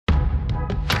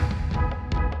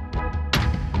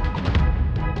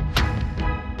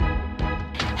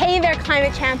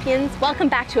climate champions. Welcome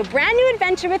back to a brand new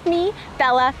adventure with me,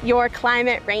 Bella, your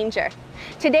climate ranger.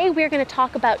 Today we're going to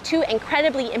talk about two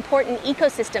incredibly important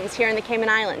ecosystems here in the Cayman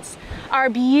Islands, our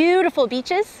beautiful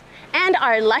beaches and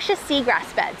our luscious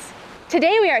seagrass beds.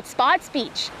 Today we are at Spots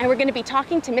Beach and we're going to be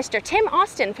talking to Mr. Tim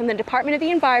Austin from the Department of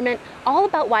the Environment all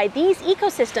about why these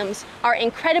ecosystems are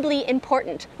incredibly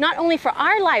important, not only for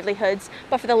our livelihoods,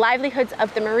 but for the livelihoods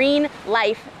of the marine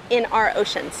life in our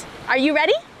oceans. Are you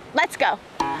ready? Let's go.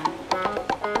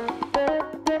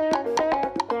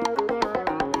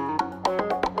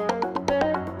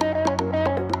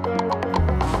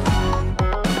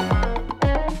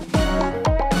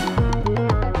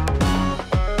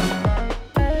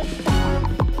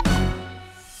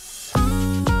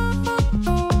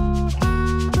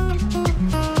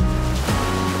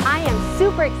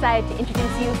 Super excited to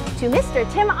introduce you to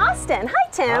Mr. Tim Austin. Hi,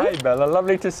 Tim. Hi, Bella.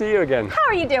 Lovely to see you again. How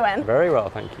are you doing? Very well,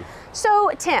 thank you.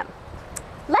 So, Tim,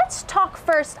 let's talk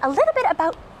first a little bit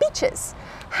about beaches.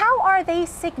 How are they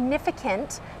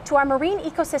significant to our marine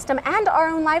ecosystem and our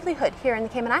own livelihood here in the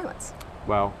Cayman Islands?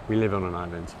 Well, we live on an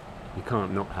island. You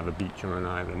can't not have a beach on an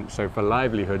island. So for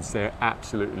livelihoods, they're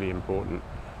absolutely important.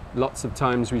 Lots of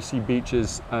times we see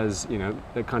beaches as, you know,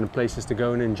 they're kind of places to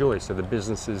go and enjoy. So the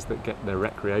businesses that get their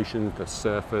recreation, the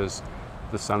surfers,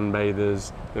 the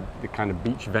sunbathers, the kind of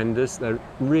beach vendors, they're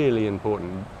really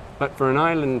important. But for an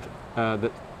island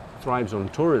that thrives on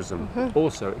tourism,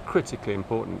 also critically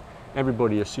important.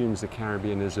 Everybody assumes the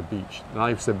Caribbean is a beach.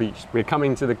 Life's a beach. We're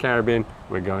coming to the Caribbean,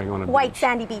 we're going on a beach. White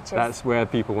sandy beaches. That's where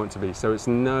people want to be. So it's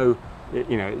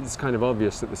it's kind of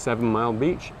obvious that the 7 Mile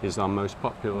Beach is our most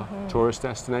popular tourist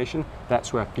destination.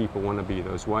 That's where people want to be,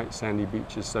 those white sandy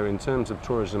beaches. So in terms of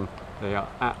tourism, they are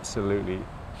absolutely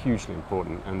hugely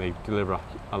important and they deliver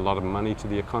a lot of money to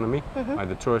the economy. By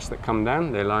the tourists that come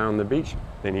down, they lie on the beach,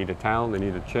 they need a towel, they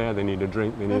need a chair, they need a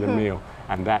drink, they need a meal.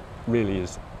 And that really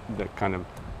is the kind of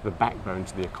the backbone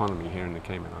to the economy here in the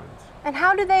Cayman Islands. And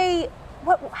how do they,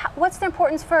 what's the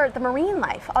importance for the marine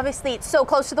life? Obviously, it's so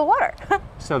close to the water.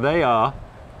 So they are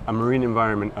a marine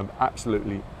environment of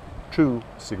absolutely true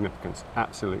significance,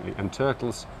 absolutely. And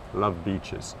turtles love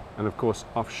beaches. And of course,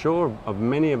 offshore of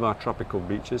many of our tropical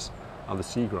beaches are the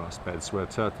seagrass beds where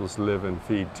turtles live and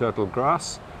feed turtle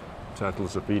grass.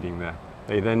 Turtles are feeding there.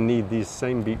 They then need these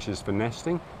same beaches for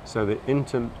nesting. So the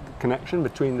interconnection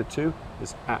between the two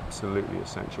is absolutely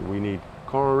essential. We need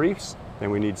coral reefs, then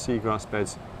we need seagrass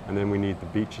beds, and then we need the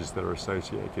beaches that are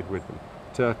associated with them.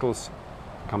 Turtles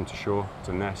come to shore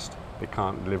to nest. They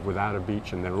can't live without a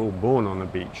beach, and they're all born on a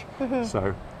beach.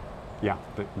 So, yeah,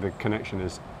 the connection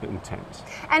is intense.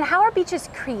 And how are beaches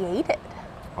created?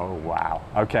 Oh, wow.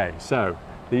 Okay, so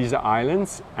these are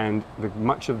islands, and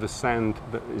much of the sand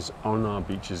that is on our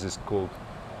beaches is called,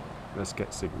 let's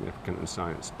get significant in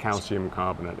science, calcium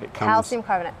carbonate. Calcium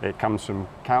carbonate. It comes from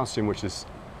calcium, which is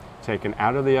taken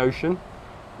out of the ocean.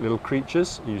 Little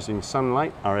creatures using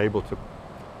sunlight are able to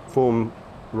form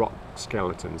rock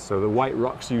skeletons. So the white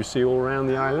rocks you see all around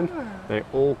the island, they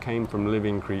all came from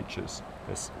living creatures.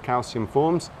 This calcium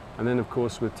forms, and then of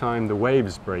course with time the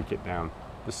waves break it down.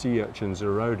 The sea urchins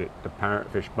erode it, the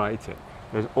parrotfish bite it.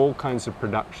 There's all kinds of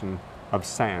production of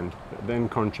sand that then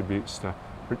contributes to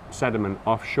sediment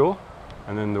offshore,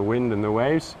 and then the wind and the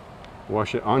waves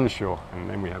wash it onshore, and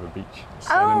then we have a beach, a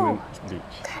sediment beach.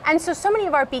 And so many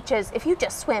of our beaches, if you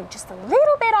just swim just a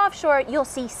little bit offshore, you'll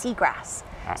see seagrass.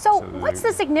 Absolutely. So what's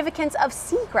the significance of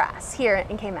seagrass here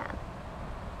in Cayman?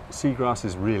 Seagrass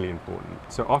is really important.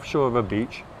 So offshore of a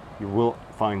beach, you will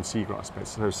find seagrass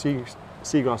beds. So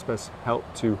seagrass beds help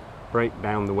to break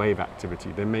down the wave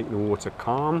activity. They make the water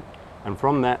calm, and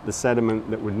from that, the sediment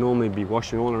that would normally be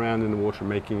washing all around in the water,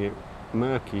 making it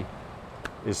murky,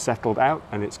 is settled out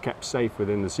and it's kept safe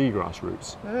within the seagrass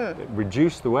roots. It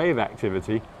reduces the wave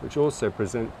activity, which also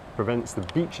prevents the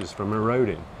beaches from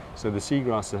eroding. So the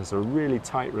seagrass has a really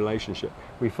tight relationship.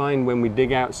 We find when we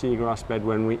dig out seagrass bed,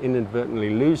 when we inadvertently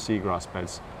lose seagrass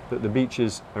beds, that the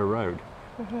beaches erode.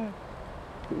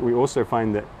 We also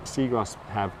find that seagrass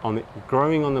have,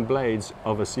 growing on the blades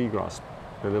of a seagrass,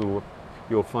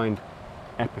 you'll find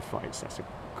epiphytes. That's a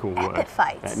cool word.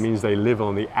 Epiphytes. That means they live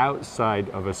on the outside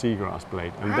of a seagrass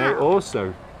blade, and they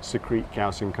also secrete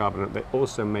calcium carbonate. They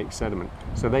also make sediment,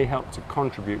 so they help to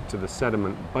contribute to the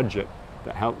sediment budget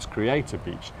that helps create a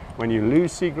beach. When you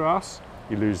lose seagrass,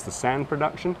 you lose the sand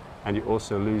production, and you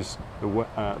also lose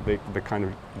the kind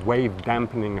of wave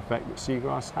dampening effect that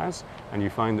seagrass has, and you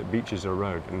find that beaches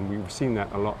erode, and we've seen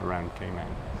that a lot around Cayman.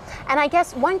 And I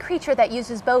guess one creature that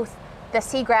uses both the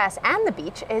seagrass and the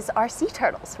beach is our sea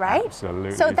turtles, right?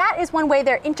 Absolutely. So that is one way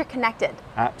they're interconnected.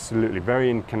 Absolutely, very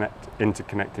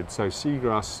interconnected. So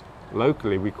seagrass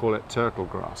locally we call it turtle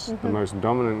grass, the most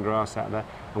dominant grass out there.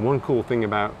 And one cool thing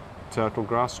about turtle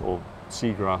grass or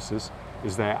seagrasses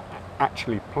is they're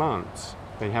actually plants.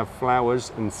 They have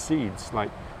flowers and seeds. Like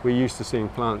we're used to seeing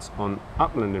plants on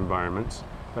upland environments,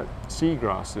 but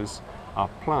seagrasses are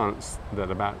plants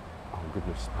that about, oh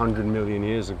goodness, 100 million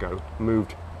years ago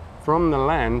moved from the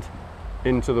land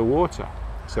into the water.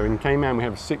 So in Cayman we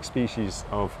have 6 species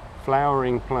of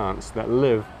flowering plants that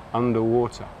live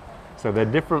underwater. So they're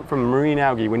different from marine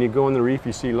algae. When you go on the reef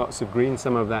you see lots of green,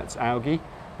 some of that's algae,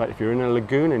 but if you're in a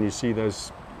lagoon and you see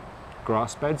those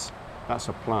grass beds, that's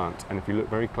a plant. And if you look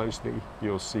very closely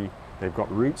you'll see they've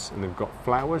got roots and they've got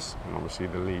flowers and obviously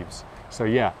the leaves. So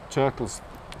yeah, turtles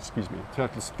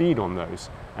feed on those,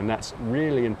 and that's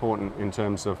really important in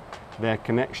terms of their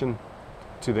connection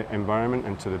to the environment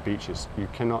and to the beaches. You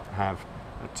cannot have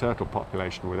a turtle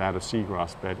population without a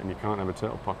seagrass bed, and you can't have a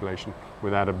turtle population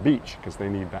without a beach, because they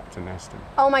need that to nest in.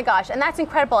 Oh my gosh, and that's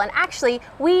incredible. And actually,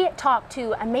 we talked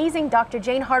to amazing Dr.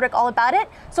 Jane Hardwick all about it,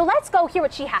 so let's go hear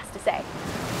what she has to say.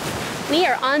 We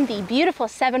are on the beautiful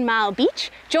 7 Mile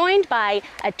Beach, joined by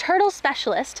a turtle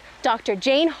specialist, Dr.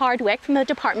 Jane Hardwick from the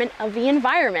Department of the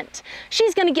Environment.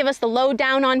 She's going to give us the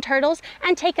lowdown on turtles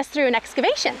and take us through an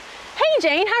excavation. Hey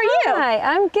Jane, how are you? Hi,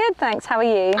 I'm good, thanks. How are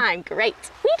you? I'm great.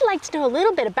 We'd like to know a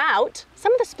little bit about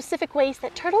some of the specific ways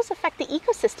that turtles affect the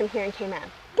ecosystem here in Cayman.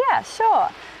 Yeah, sure.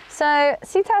 So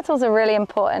sea turtles are really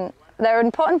important. They're an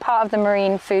important part of the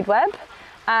marine food web.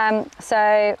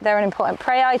 So they're an important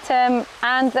prey item,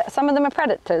 and some of them are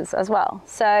predators as well.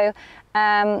 So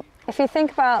if you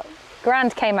think about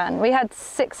Grand Cayman, we had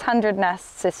 600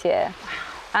 nests this year.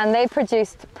 And they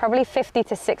produced probably 50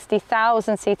 to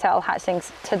 60,000 sea turtle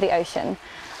hatchlings to the ocean.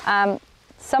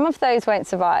 Some of those won't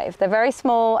survive. They're very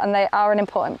small and they are an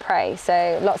important prey.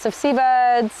 So lots of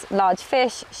seabirds, large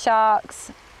fish,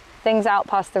 sharks, things out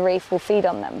past the reef will feed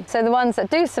on them. So the ones that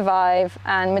do survive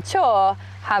and mature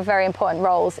have very important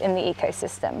roles in the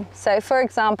ecosystem. So for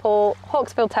example,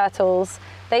 hawksbill turtles,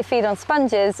 they feed on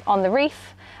sponges on the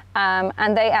reef,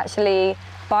 and they actually,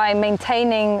 by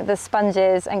maintaining the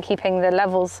sponges and keeping the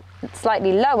levels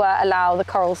slightly lower, allow the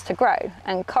corals to grow.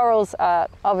 And corals are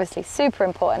obviously super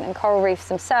important, and coral reefs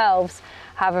themselves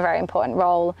have a very important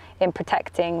role in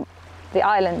protecting the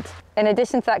island. In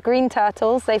addition to that, green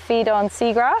turtles, they feed on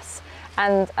seagrass,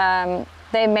 and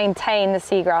they maintain the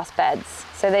seagrass beds.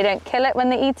 So they don't kill it when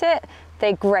they eat it,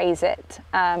 they graze it.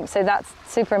 So that's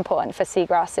super important for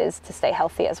seagrasses to stay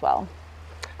healthy as well.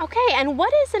 Okay, and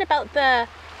what is it about the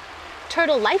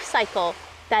turtle life cycle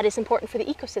that is important for the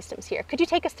ecosystems here? Could you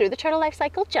take us through the turtle life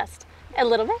cycle just a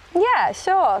little bit? Yeah,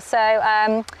 sure.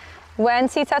 So when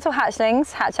sea turtle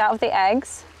hatchlings hatch out of the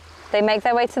eggs, they make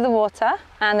their way to the water,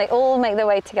 and they all make their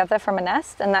way together from a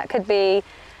nest, and that could be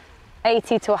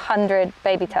 80 to 100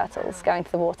 baby turtles going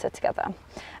to the water together.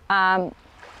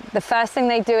 The first thing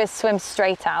they do is swim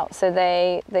straight out. So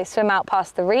they swim out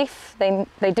past the reef. They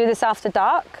do this after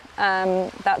dark.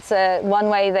 That's one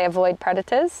way they avoid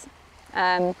predators.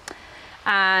 And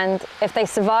if they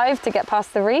survive to get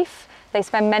past the reef, they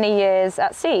spend many years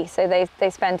at sea. So they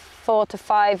spend 4 to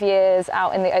 5 years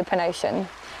out in the open ocean.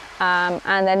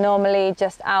 And they're normally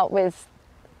just out with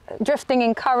drifting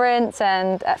in currents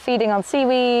and feeding on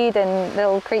seaweed and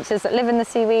little creatures that live in the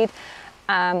seaweed.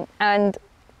 And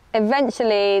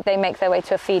eventually they make their way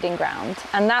to a feeding ground,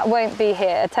 and that won't be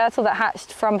here. A turtle that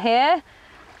hatched from here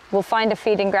will find a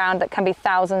feeding ground that can be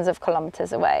thousands of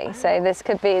kilometers away. So this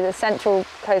could be the central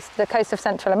coast, the coast of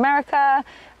Central America,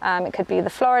 it could be the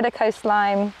Florida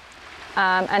coastline,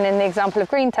 and in the example of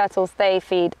green turtles, they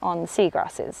feed on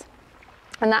seagrasses.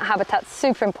 And that habitat's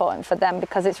super important for them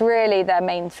because it's really their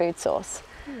main food source.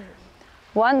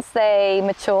 Once they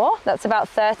mature, that's about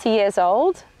 30 years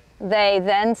old, they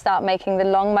then start making the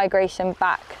long migration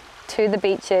back to the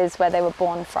beaches where they were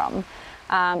born from.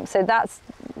 So that's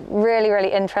really,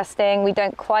 really interesting. We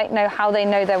don't quite know how they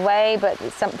know their way, but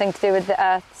it's something to do with the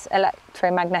Earth's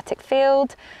electromagnetic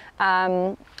field.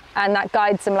 And that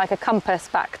guides them like a compass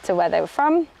back to where they were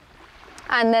from.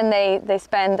 And then they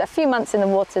spend a few months in the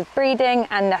water breeding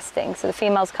and nesting. So the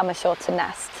females come ashore to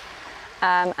nest.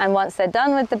 And once they're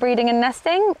done with the breeding and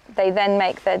nesting, they then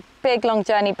make their big long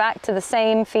journey back to the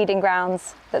same feeding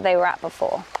grounds that they were at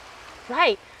before.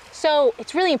 Right. So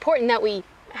it's really important that we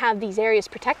have these areas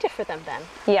protected for them then.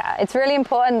 Yeah, it's really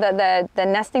important that their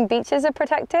nesting beaches are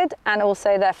protected and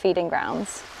also their feeding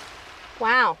grounds.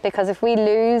 Wow. Because if we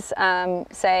lose,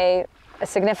 say, a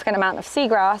significant amount of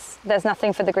seagrass, there's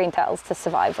nothing for the green turtles to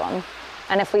survive on.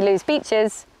 And if we lose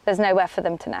beaches, there's nowhere for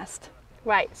them to nest.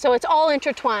 Right, so it's all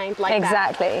intertwined like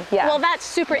exactly, that. Yeah. Well, that's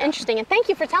super interesting, and thank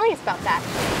you for telling us about that.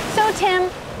 So Tim,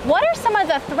 What are some of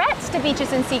the threats to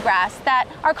beaches and seagrass that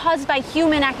are caused by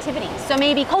human activities? So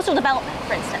maybe coastal development,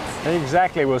 for instance.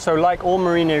 Exactly. Well, so like all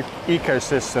marine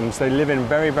ecosystems, they live in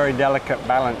very, very delicate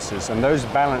balances, and those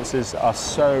balances are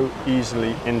so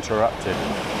easily interrupted.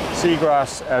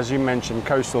 Seagrass, as you mentioned,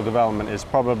 coastal development is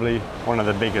probably one of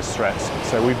the biggest threats.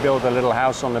 So we build a little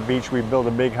house on the beach, we build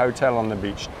a big hotel on the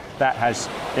beach. That has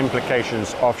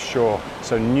implications offshore.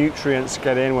 So nutrients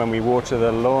get in when we water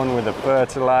the lawn with the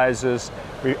fertilizers.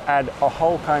 We add a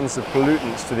whole kinds of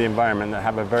pollutants to the environment that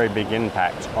have a very big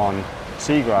impact on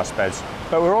seagrass beds.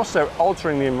 But we're also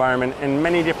altering the environment in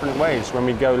many different ways when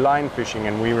we go line fishing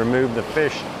and we remove the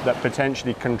fish that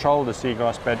potentially control the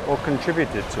seagrass bed or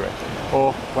contributed to it.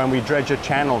 Or when we dredge a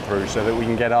channel through so that we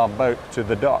can get our boat to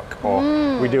the dock.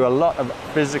 Or we do a lot of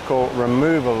physical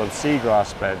removal of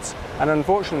seagrass beds. And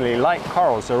unfortunately, like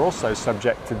corals, they're also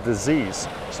subject to disease.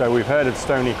 So we've heard of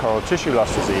stony coral tissue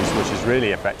loss disease, which is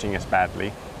really affecting us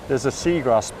badly. There's a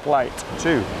seagrass blight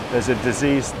too. There's a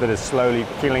disease that is slowly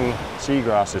killing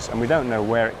seagrasses, and we don't know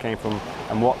where it came from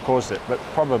and what caused it, but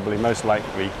probably most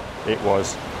likely it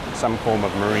was some form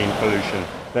of marine pollution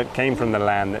that came from the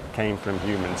land, that came from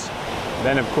humans.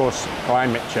 Then of course,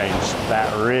 climate change,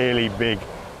 that really big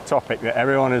topic that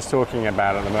everyone is talking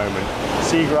about at the moment.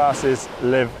 Seagrasses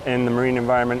live in the marine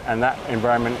environment, and that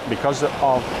environment, because of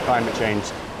climate change,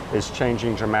 is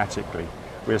changing dramatically.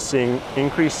 We're seeing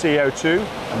increased CO2,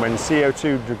 and when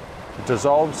CO2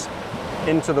 dissolves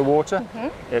into the water,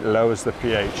 it lowers the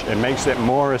pH. It makes it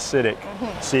more acidic.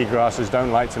 Seagrasses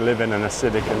don't like to live in an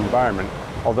acidic environment,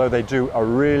 although they do a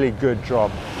really good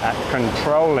job at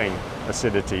controlling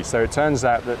acidity. So it turns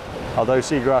out that although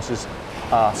seagrasses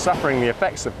are suffering the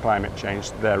effects of climate change,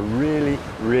 they're really,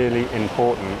 really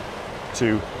important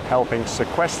to helping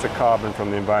sequester carbon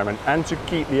from the environment and to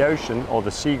keep the ocean, or the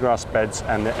seagrass beds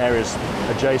and the areas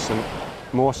adjacent,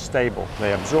 more stable.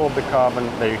 They absorb the carbon,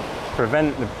 they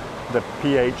prevent the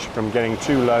pH from getting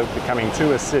too low, becoming too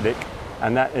acidic,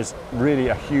 and that is really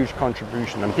a huge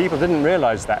contribution. And people didn't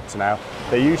realize that to now.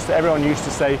 Everyone used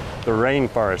to say the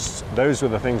rainforests, those were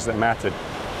the things that mattered.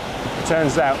 It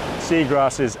turns out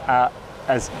seagrasses are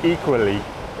as equally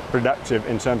productive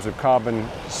in terms of carbon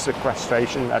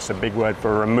sequestration. That's a big word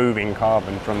for removing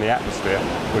carbon from the atmosphere,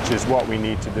 which is what we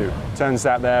need to do. Turns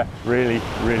out they're really,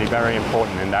 really very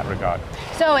important in that regard.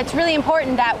 So it's really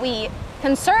important that we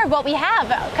conserve what we have,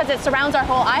 because it surrounds our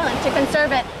whole island, to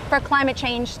conserve it for climate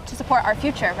change to support our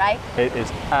future, right? It is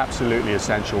absolutely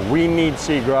essential. We need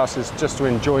seagrasses just to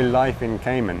enjoy life in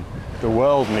Cayman. The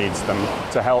world needs them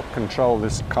to help control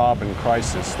this carbon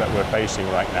crisis that we're facing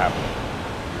right now.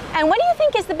 And what do you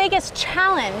think is the biggest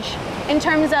challenge in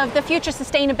terms of the future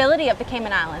sustainability of the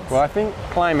Cayman Islands? Well, I think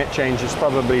climate change is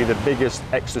probably the biggest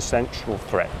existential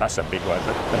threat. That's a big word,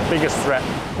 but the biggest threat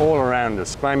all around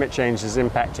us. Climate change is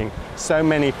impacting so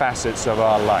many facets of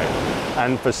our life.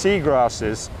 And for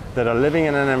seagrasses that are living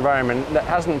in an environment that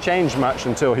hasn't changed much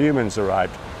until humans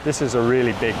arrived, this is a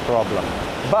really big problem.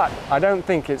 But I don't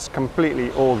think it's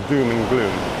completely all doom and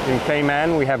gloom. In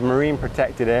Cayman, we have marine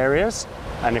protected areas.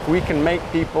 And if we can make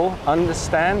people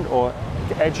understand, or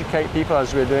educate people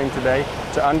as we're doing today,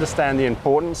 to understand the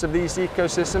importance of these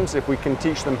ecosystems, if we can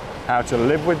teach them how to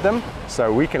live with them,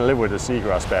 so we can live with a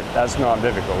seagrass bed. That's not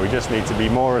difficult. We just need to be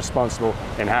more responsible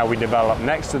in how we develop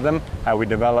next to them, how we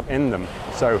develop in them.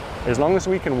 So as long as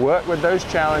we can work with those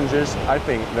challenges, I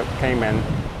think that Cayman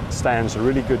stands a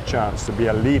really good chance to be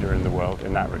a leader in the world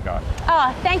in that regard.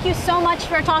 Oh, thank you so much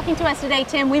for talking to us today,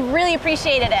 Tim. We really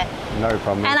appreciated it. No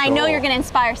problem. And I know you're going to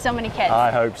inspire so many kids.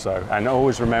 I hope so. And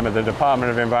always remember, the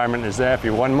Department of Environment is there. If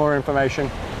you want more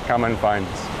information, come and find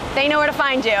us. They know where to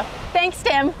find you. Thanks,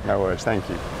 Tim. No worries. Thank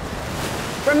you.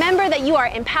 Remember that you are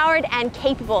empowered and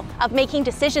capable of making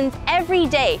decisions every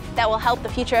day that will help the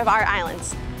future of our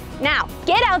islands. Now,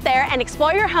 get out there and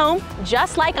explore your home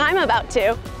just like I'm about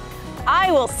to.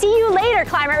 I will see you later,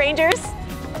 Climate Rangers.